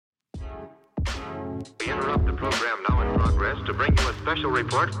We interrupt the program now in progress to bring you a special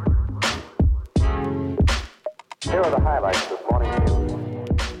report. Here are the highlights this morning's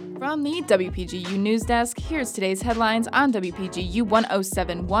news. From the WPGU News Desk, here's today's headlines on WPGU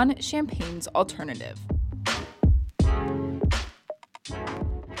 1071, Champaign's Alternative.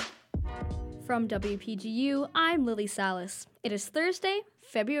 From WPGU, I'm Lily Salas. It is Thursday,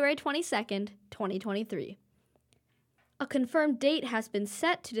 February 22nd, 2023. A confirmed date has been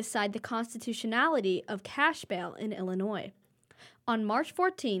set to decide the constitutionality of cash bail in Illinois. On March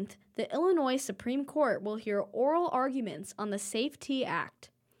 14th, the Illinois Supreme Court will hear oral arguments on the SAFE-T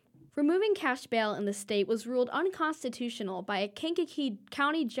Act. Removing cash bail in the state was ruled unconstitutional by a Kankakee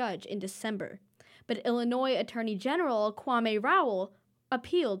County judge in December, but Illinois Attorney General Kwame Rowell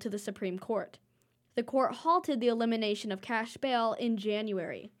appealed to the Supreme Court. The court halted the elimination of cash bail in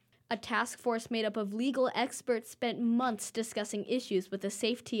January. A task force made up of legal experts spent months discussing issues with the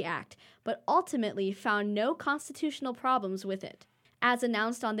SAFE-T Act, but ultimately found no constitutional problems with it. As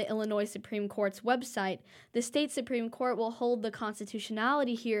announced on the Illinois Supreme Court's website, the state Supreme Court will hold the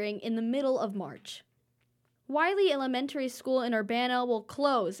constitutionality hearing in the middle of March. Wiley Elementary School in Urbana will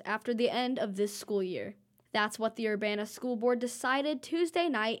close after the end of this school year. That's what the Urbana School Board decided Tuesday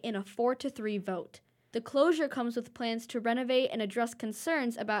night in a 4-3 vote. The closure comes with plans to renovate and address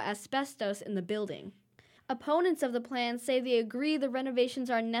concerns about asbestos in the building. Opponents of the plan say they agree the renovations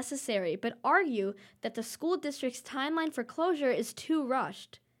are necessary, but argue that the school district's timeline for closure is too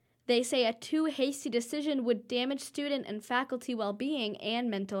rushed. They say a too hasty decision would damage student and faculty well-being and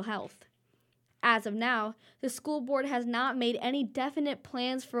mental health. As of now, the school board has not made any definite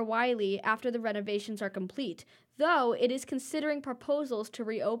plans for Wiley after the renovations are complete, though it is considering proposals to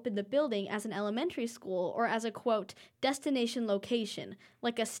reopen the building as an elementary school or as a, quote, destination location,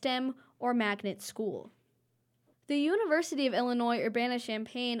 like a STEM or magnet school. The University of Illinois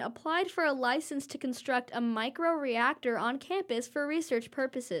Urbana-Champaign applied for a license to construct a microreactor on campus for research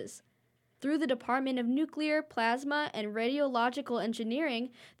purposes. Through the Department of Nuclear, Plasma, and Radiological Engineering,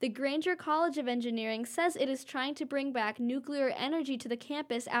 the Granger College of Engineering says it is trying to bring back nuclear energy to the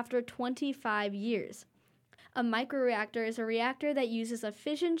campus after 25 years. A microreactor is a reactor that uses a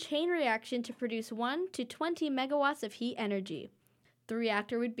fission chain reaction to produce 1 to 20 megawatts of heat energy. The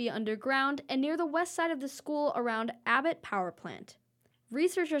reactor would be underground and near the west side of the school around Abbott Power Plant.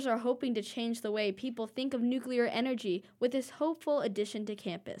 Researchers are hoping to change the way people think of nuclear energy with this hopeful addition to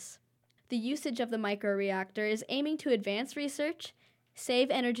campus. The usage of the microreactor is aiming to advance research,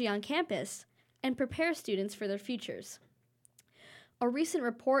 save energy on campus, and prepare students for their futures. A recent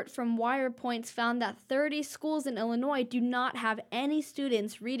report from WirePoints found that 30 schools in Illinois do not have any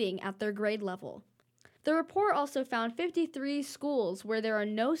students reading at their grade level. The report also found 53 schools where there are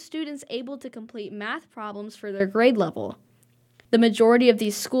no students able to complete math problems for their grade level. The majority of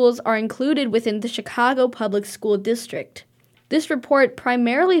these schools are included within the Chicago Public School District. This report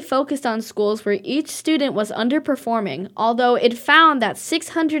primarily focused on schools where each student was underperforming, although it found that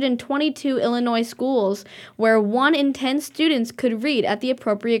 622 Illinois schools where 1 in 10 students could read at the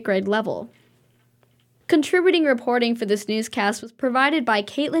appropriate grade level. Contributing reporting for this newscast was provided by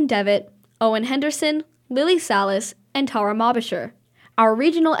Caitlin Devitt, Owen Henderson, Lily Salas, and Tara Mobisher. Our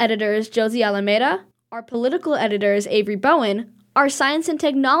regional editor is Josie Alameda, our political editor is Avery Bowen, our science and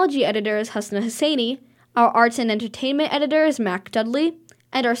technology editor is Hasna Hussaini, our arts and entertainment editor is Mac Dudley,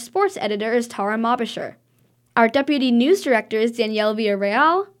 and our sports editor is Tara Mobisher. Our deputy news director is Danielle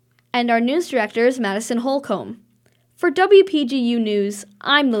Villarreal, and our news director is Madison Holcomb. For WPGU News,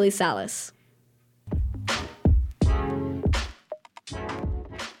 I'm Lily Salas.